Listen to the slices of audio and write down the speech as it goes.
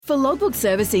For logbook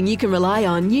servicing you can rely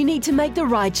on, you need to make the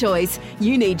right choice.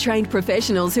 You need trained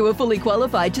professionals who are fully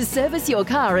qualified to service your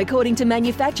car according to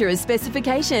manufacturer's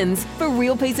specifications. For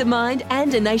real peace of mind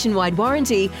and a nationwide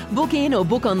warranty, book in or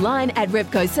book online at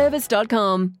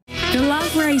repcoservice.com. The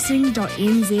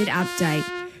LOVERACING.NZ update.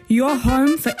 Your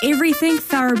home for everything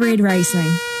thoroughbred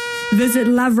racing. Visit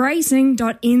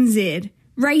LOVERACING.NZ.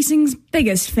 Racing's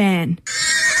biggest fan.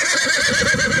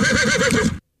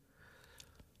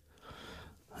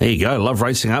 There you go, Love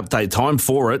Racing update, time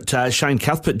for it. Shane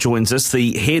Cuthbert joins us,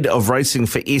 the head of racing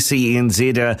for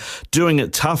SENZ, doing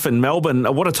it tough in Melbourne.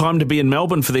 What a time to be in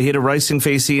Melbourne for the head of racing for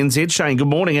SENZ. Shane, good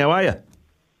morning, how are you?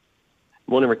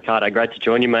 Morning, Ricardo. Great to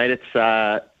join you, mate. It's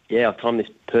I've timed this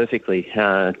perfectly.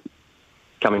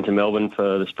 Coming to Melbourne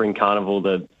for the Spring Carnival,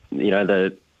 the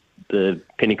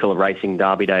pinnacle of racing,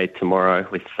 Derby Day tomorrow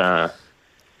with the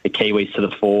Kiwis to the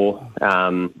fore,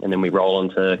 and then we roll on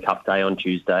to Cup Day on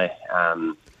Tuesday.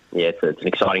 It's an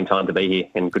exciting time to be here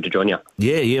and good to join you.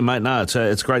 Yeah, mate. No,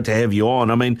 it's great to have you on.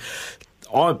 I mean,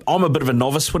 I'm a bit of a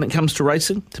novice when it comes to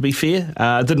racing, to be fair.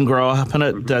 I didn't grow up in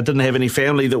it, didn't have any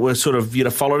family that were sort of,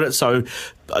 followed it, so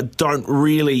I don't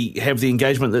really have the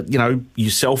engagement that,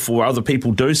 yourself or other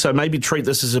people do, so maybe treat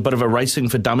this as a bit of a racing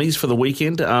for dummies for the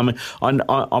weekend. I'm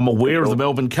aware of the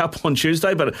Melbourne Cup on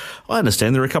Tuesday, but I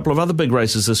understand there are a couple of other big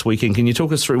races this weekend. Can you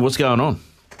talk us through what's going on?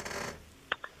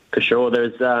 For sure.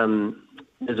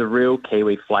 There's a real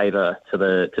Kiwi flavour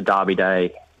to Derby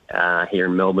Day here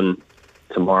in Melbourne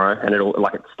tomorrow, and it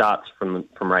starts from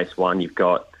race one. You've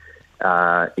got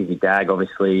Izzy Dag,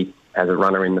 obviously, as a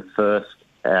runner in the first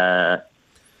by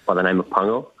the name of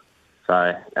Pungle.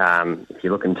 So if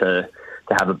you're looking to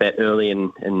have a bet early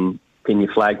and pin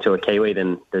your flag to a Kiwi,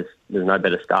 then there's no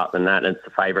better start than that. And it's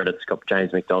the favourite. It's got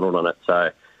James McDonald on it.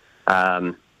 So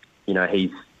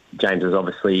James has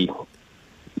obviously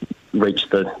reached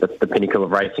the pinnacle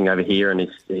of racing over here, and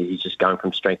he's just going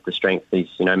from strength to strength. He's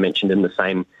mentioned in the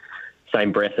same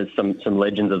breath as some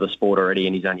legends of the sport already,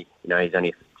 and he's only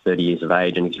 30 years of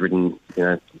age, and he's ridden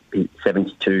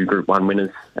 72 Group 1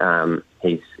 winners.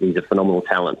 He's a phenomenal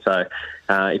talent. So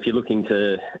if you're looking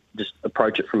to just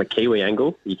approach it from a Kiwi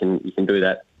angle, you can do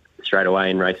that straight away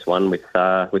in race one with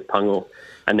Pungle,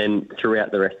 and then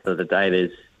throughout the rest of the day,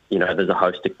 there's a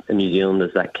host of New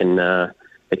Zealanders that can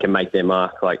make their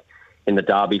mark. Like in the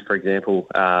Derby, for example,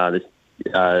 there's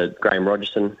Graham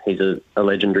Rogerson. He's a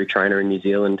legendary trainer in New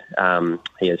Zealand.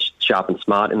 He has Sharp and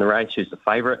Smart in the race, who's the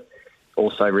favourite,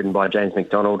 also ridden by James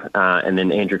McDonald, and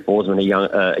then Andrew Forsman,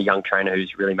 a young trainer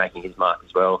who's really making his mark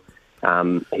as well.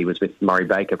 He was with Murray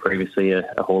Baker previously,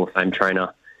 a Hall of Fame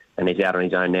trainer, and he's out on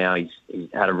his own now. He's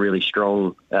had a really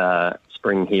strong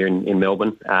spring here in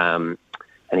Melbourne, and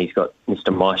he's got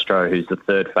Mr. Maestro, who's the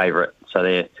third favourite. So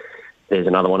there's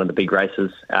another one of the big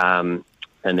races. And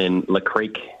then Le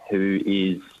Creek, who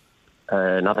is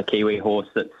another Kiwi horse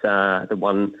that's the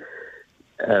one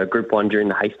Group 1 during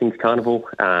the Hastings Carnival.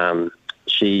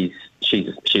 She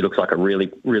looks like a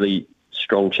really, really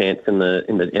strong chance in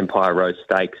the Empire Rose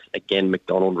Stakes. Again,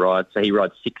 McDonald rides. So he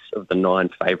rides 6 of the 9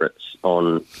 favourites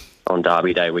on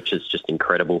Derby Day, which is just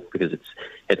incredible because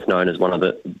it's known as one of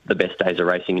the best days of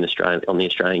racing in Australia on the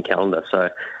Australian calendar. So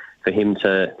for him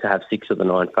to have 6 of the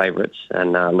 9 favourites,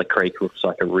 and Le Creek looks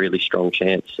like a really strong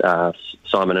chance.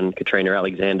 Simon and Katrina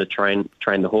Alexander train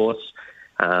the horse,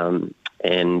 and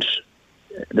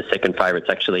the second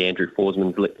favourite's actually Andrew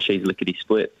Forsman's. She's lickety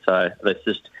split. So that's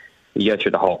just, you go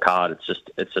through the whole card.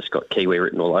 It's just got Kiwi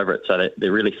written all over it. So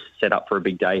they're really set up for a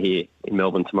big day here in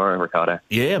Melbourne tomorrow, Ricardo.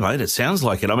 Yeah, mate, it sounds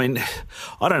like it. I mean,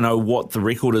 I don't know what the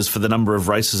record is for the number of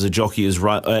races a jockey has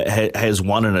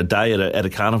won in a day at a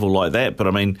carnival like that, but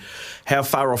I mean, how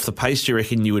far off the pace do you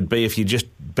reckon you would be if you just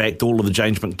backed all of the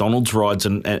James McDonald's rides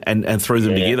and threw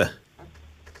them together?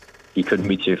 You couldn't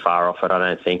be too far off it, I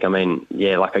don't think. I mean,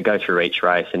 I go through each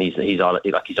race, and he's not,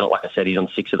 like I said, he's on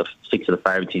six of the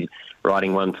favourites. He's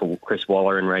riding one for Chris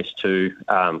Waller in race 2,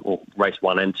 race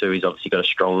 1 and 2. He's obviously got a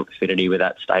strong affinity with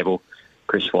that stable.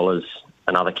 Chris Waller's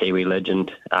another Kiwi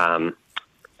legend,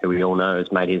 who we all know has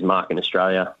made his mark in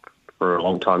Australia for a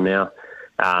long time now.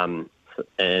 I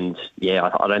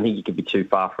don't think you could be too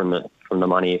far from the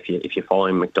money if you're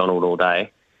following McDonald all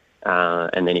day.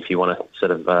 And then if you want to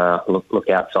sort of look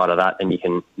outside of that, then you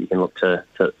can look to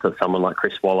someone like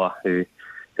Chris Waller,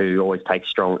 who always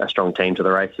takes a strong team to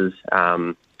the races.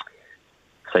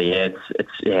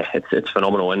 It's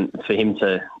phenomenal, and for him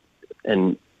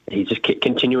and he's just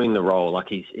continuing the role. Like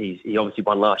he obviously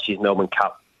won last year's Melbourne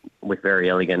Cup with Very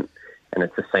Elegant, and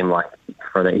it just seemed like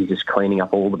he's just cleaning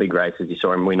up all the big races. You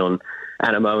saw him win on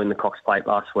Animo in the Cox Plate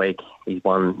last week. He's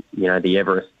won, the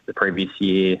Everest the previous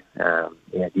year.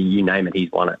 You name it,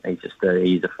 he's won it.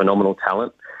 He's a phenomenal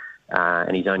talent,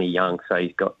 and he's only young, so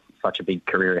he's got such a big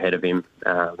career ahead of him,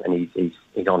 and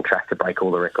he's on track to break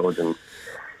all the records and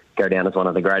go down as one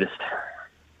of the greatest.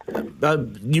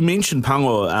 You mentioned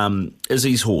Pango,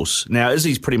 Izzy's horse. Now,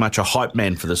 Izzy's pretty much a hype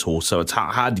man for this horse, so it's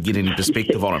hard to get any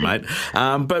perspective on it,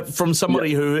 mate. But from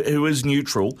somebody who is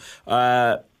neutral,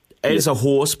 as a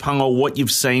horse, Pango, what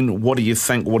you've seen, what do you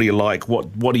think, what do you like,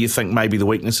 what do you think maybe the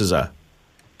weaknesses are?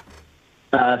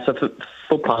 So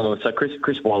for Pango, so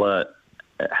Chris Waller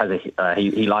has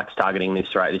he likes targeting this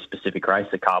specific race,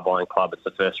 the Carbine Club. It's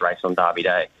the first race on Derby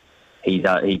Day.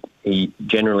 He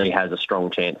generally has a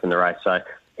strong chance in the race, so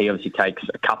he obviously takes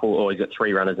a couple, or he's got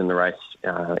 3 runners in the race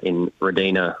in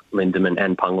Radina, Lindemann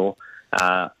and Pungle.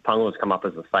 Pungle has come up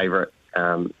as a favourite.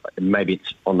 Maybe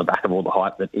it's on the back of all the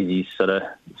hype that Izzy's sort of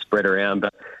spread around,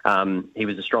 but he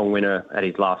was a strong winner at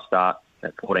his last start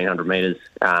at 1,400 metres.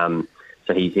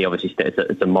 So he obviously,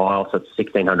 it's a mile, so it's a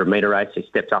 1,600 metre race. So he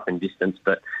steps up in distance,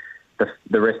 but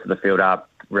the rest of the field are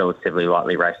relatively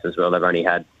lightly raced as well. They've only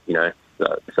had,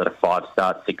 sort of 5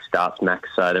 starts, 6 starts max,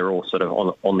 so they're all sort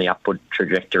of on the upward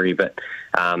trajectory. But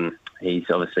he's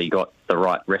obviously got the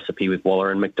right recipe with Waller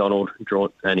and McDonald,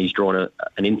 and he's drawn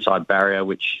an inside barrier,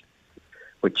 which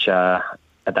at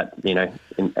that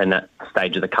in that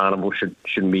stage of the carnival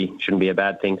shouldn't be a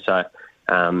bad thing. So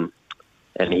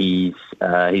and his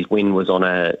win was on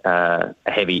a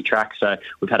heavy track. So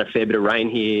we've had a fair bit of rain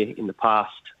here in the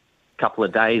past couple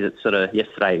of days. It's sort of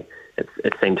yesterday.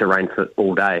 It seemed to rain for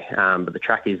all day, but the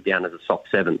track is down as a soft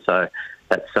 7, so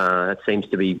that seems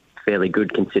to be fairly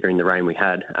good considering the rain we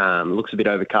had. Looks a bit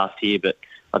overcast here, but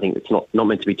I think it's not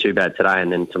meant to be too bad today,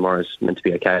 and then tomorrow's meant to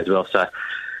be okay as well. So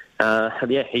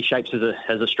he shapes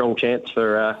as a strong chance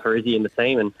for Izzy and the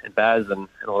team and Baz and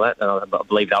all that. I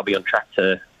believe they'll be on track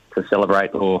to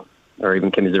celebrate or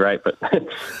even commiserate, but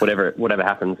whatever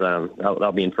happens,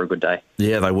 they'll be in for a good day.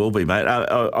 Yeah, they will be, mate.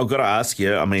 I've got to ask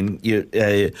you, I mean, you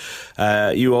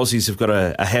Aussies have got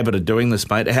a habit of doing this,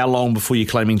 mate. How long before you're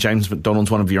claiming James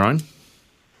McDonald's one of your own?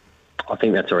 I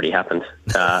think that's already happened.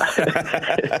 But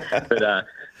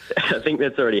I think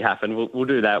that's already happened. We'll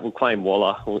do that. We'll claim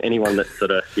Waller. Anyone that's sort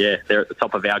of, they're at the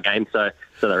top of our game, so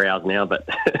they're ours now. But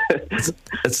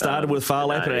it started with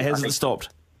Farlap, and it hasn't stopped.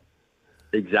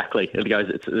 Exactly. It goes.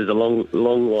 There's a long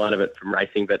line of it from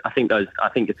racing, but I think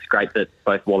it's great that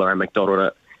both Waller and McDonald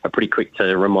are pretty quick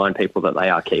to remind people that they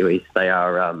are Kiwis. They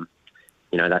are,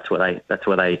 that's where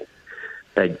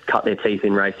they cut their teeth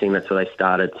in racing. That's where they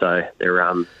started. So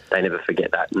they never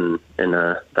forget that, and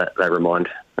that they remind.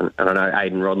 And I know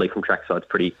Aidan Rodley from Trackside's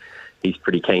he's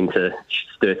pretty keen to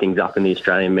stir things up in the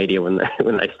Australian media when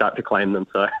they start to claim them.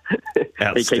 So he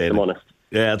keeps them honest.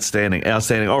 Yeah, outstanding.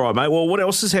 All right, mate. Well, what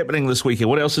else is happening this weekend?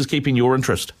 What else is keeping your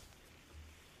interest?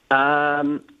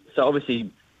 So obviously,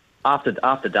 after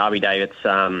Derby Day,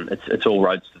 it's all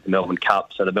roads to the Melbourne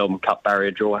Cup. So the Melbourne Cup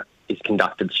barrier draw is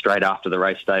conducted straight after the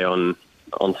race day on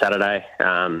Saturday,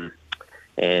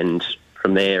 and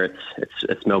from there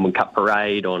it's Melbourne Cup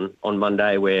parade on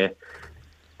Monday, where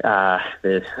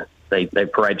they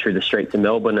parade through the streets of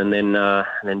Melbourne, and then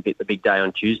the big day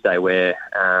on Tuesday, where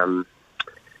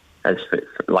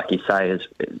like you say,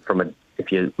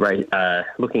 if you're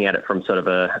looking at it from sort of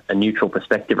a neutral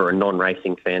perspective or a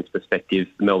non-racing fan's perspective,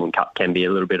 the Melbourne Cup can be a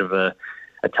little bit of a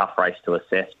tough race to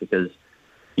assess, because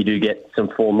you do get some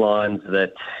form lines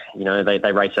that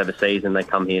they race overseas and they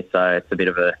come here, so it's a bit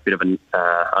of an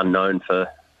unknown for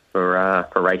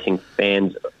racing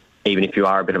fans. Even if you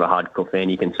are a bit of a hardcore fan,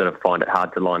 you can sort of find it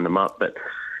hard to line them up. But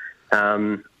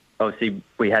obviously,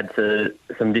 we had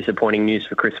some disappointing news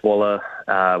for Chris Waller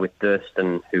with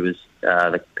Durston, who was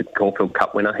the Caulfield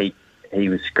Cup winner. He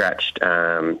was scratched.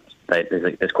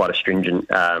 There's quite a stringent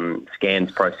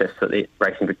scans process that the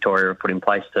Racing Victoria have put in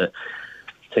place to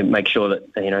make sure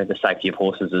that the safety of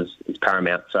horses is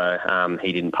paramount. So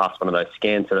he didn't pass one of those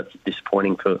scans, so that's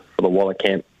disappointing for the Waller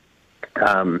camp.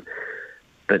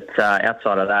 But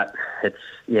outside of that,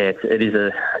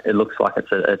 it looks like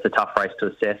it's a tough race to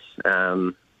assess.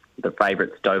 The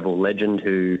favourite's Deauville Legend,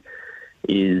 who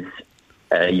is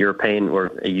a European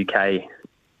or a UK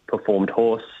performed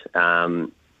horse.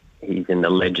 He's in the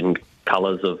legend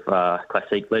colours of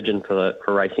Classique Legend for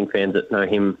racing fans that know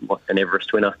him, an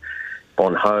Everest winner.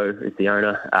 Bon Ho is the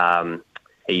owner.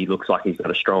 He looks like he's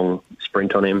got a strong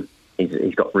sprint on him.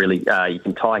 He's got really. You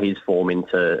can tie his form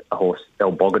into a horse,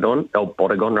 El Bodegon,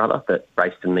 that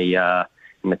raced in the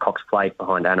Cox Plate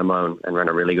behind Animo and ran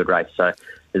a really good race. So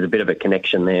there's a bit of a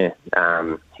connection there.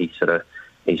 He's sort of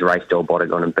He's raced El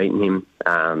Bodegon and beaten him.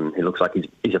 He looks like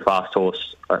he's a fast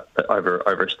horse over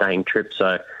a staying trip,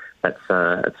 so that's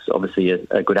obviously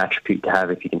a good attribute to have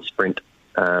if you can sprint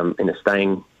in a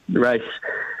staying race.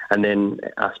 And then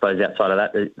I suppose outside of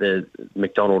that, the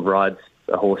McDonald rides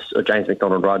a horse, or James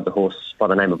McDonald rides a horse by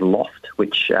the name of Loft,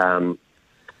 which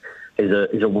is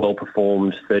a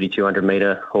well-performed 3,200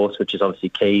 metre horse, which is obviously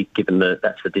key given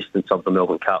that's the distance of the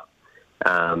Melbourne Cup.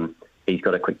 He's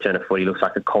got a quick turn of foot. He looks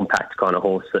like a compact kind of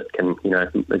horse that can,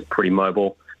 is pretty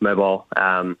mobile.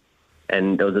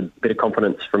 And there was a bit of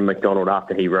confidence from McDonald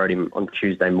after he rode him on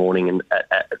Tuesday morning and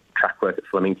at track work at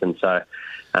Flemington. So,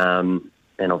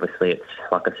 and obviously it's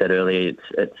like I said earlier,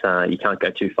 it's you can't go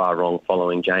too far wrong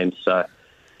following James. So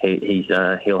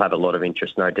he'll have a lot of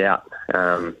interest, no doubt.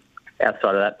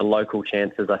 Outside of that, the local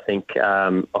chances, I think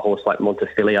a horse like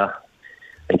Montefilia,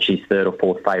 I think she's third or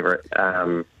fourth favourite.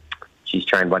 She's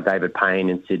trained by David Payne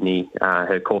in Sydney.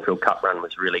 Her Caulfield Cup run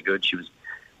was really good. She was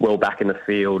well back in the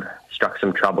field, struck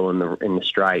some trouble in the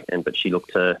straight, but she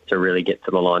looked to really get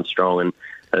to the line strong. And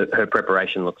her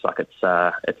preparation looks like it's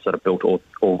sort of built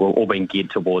or been geared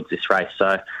towards this race. So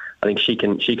I think she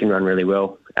can run really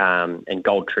well. And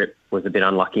Gold Trip was a bit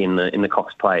unlucky in the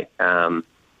Cox Plate.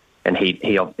 And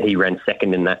he ran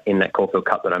second in that Caulfield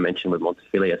Cup that I mentioned with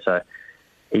Montefilia. So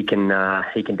he can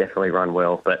definitely run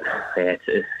well. But yeah,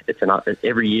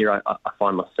 every year I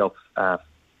find myself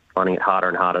finding it harder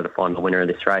and harder to find the winner of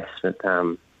this race. But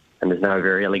and there's no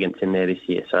very elegance in there this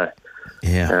year. So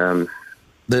yeah.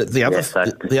 The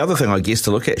other thing, I guess,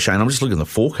 to look at, Shane, I'm just looking at the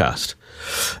forecast.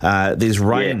 There's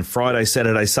rain Friday,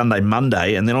 Saturday, Sunday,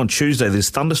 Monday, and then on Tuesday there's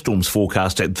thunderstorms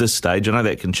forecast at this stage. I know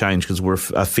that can change because we're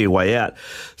a fair way out.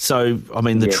 So, I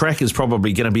mean, the track is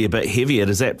probably going to be a bit heavier.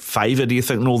 Does that favour, do you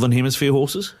think, Northern Hemisphere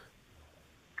horses?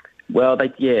 Well, I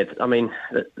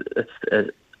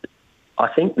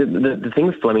think the thing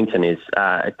with Flemington is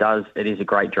it is a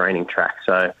great draining track.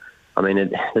 So, I mean,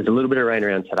 there's a little bit of rain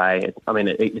around today.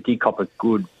 It did cop a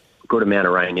good amount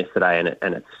of rain yesterday,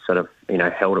 and it's sort of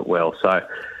held it well. So I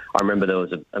remember there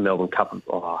was a Melbourne Cup, it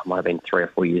might have been 3 or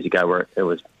 4 years ago, where it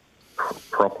was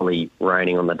properly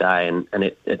raining on the day, and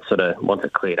it sort of, once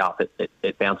it cleared up,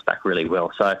 it bounced back really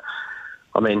well. So,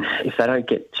 I mean, if they don't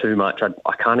get too much,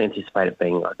 I can't anticipate it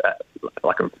being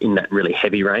in that really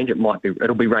heavy range.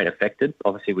 It'll be rain affected,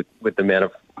 obviously with the amount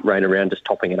of rain around just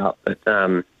topping it up.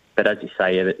 But as you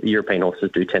say, the European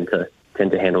horses do tend to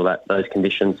handle those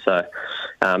conditions. So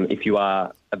if you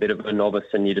are a bit of a novice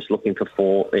and you're just looking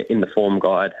for in the form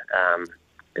guide,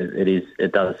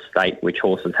 it does state which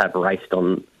horses have raced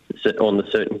on the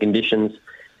certain conditions,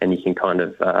 and you can kind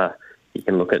of you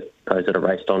can look at those that are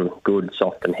raced on good,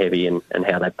 soft, and heavy, and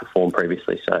how they performed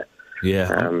previously. So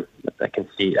that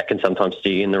can sometimes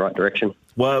steer you in the right direction.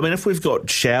 Well, I mean, if we've got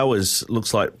showers,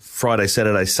 looks like Friday,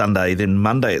 Saturday, Sunday, then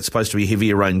Monday it's supposed to be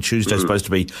heavier rain, Tuesday's supposed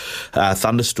to be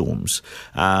thunderstorms.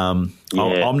 I'm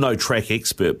no track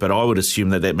expert, but I would assume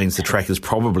that means the track is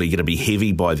probably going to be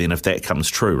heavy by then if that comes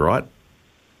true, right?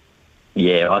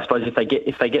 Yeah, I suppose if they get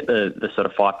the sort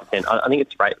of 5%, I think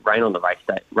it's rain on the race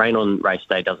day. Rain on race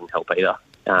day doesn't help either.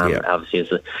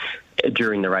 Obviously,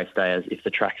 during the race day, if the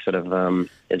track sort of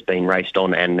has been raced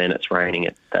on and then it's raining,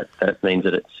 that means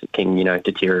that it can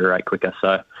deteriorate quicker.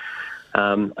 So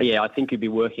I think you'd be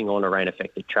working on a rain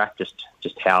affected track.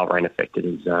 Just how rain affected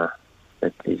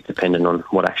is dependent on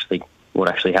what actually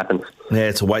happens. Yeah,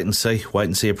 it's a wait and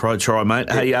see approach. All right, mate.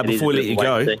 Hey, before we let you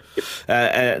go,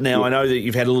 now I know that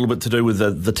you've had a little bit to do with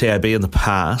the TAB in the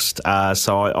past,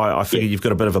 so I figure you've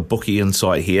got a bit of a bookie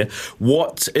insight here.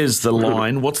 What is the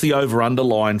line? What's the over-under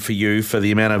line for you for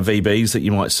the amount of VBs that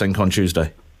you might sink on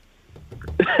Tuesday?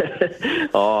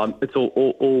 It's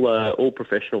all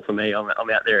professional for me. I'm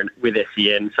out there with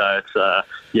SEN, so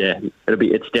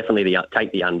it's definitely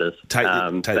take the unders. Take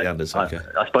the unders. Okay.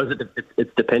 I suppose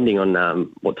it's depending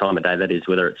on what time of day that is,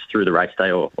 whether it's through the race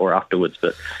day or afterwards.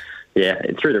 But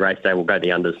through the race day, we'll go the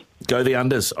unders. Go the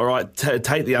unders. All right,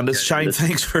 take the unders. Shane,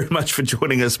 thanks very much for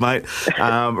joining us, mate.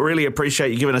 Really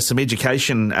appreciate you giving us some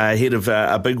education ahead of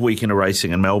a big weekend of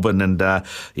racing in Melbourne. And, I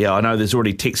know there's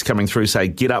already texts coming through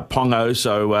saying, get up, Pongo.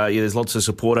 So, there's lots of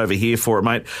support over here for it,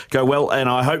 mate. Go well, and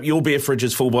I hope your beer fridge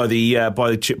is full by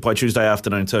Tuesday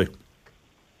afternoon too.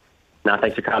 No,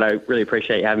 thanks, Ricardo. Really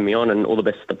appreciate you having me on, and all the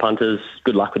best to the punters.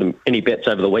 Good luck with any bets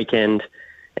over the weekend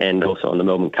and also on the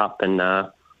Melbourne Cup. And,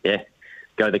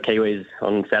 go the Kiwis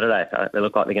on Saturday. They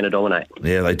look like they're going to dominate.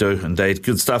 Yeah, they do, indeed.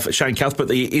 Good stuff. Shane Cuthbert,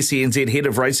 the SENZ head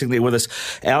of racing, there with us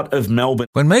out of Melbourne.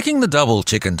 When making the double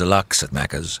chicken deluxe at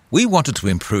Macca's, we wanted to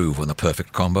improve on the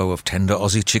perfect combo of tender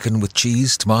Aussie chicken with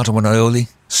cheese, tomato and aioli.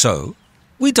 So,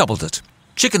 we doubled it.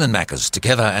 Chicken and Macca's,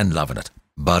 together and loving it.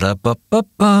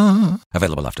 Ba-da-ba-ba-ba.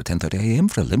 Available after 10:30 a.m.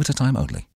 for a limited time only.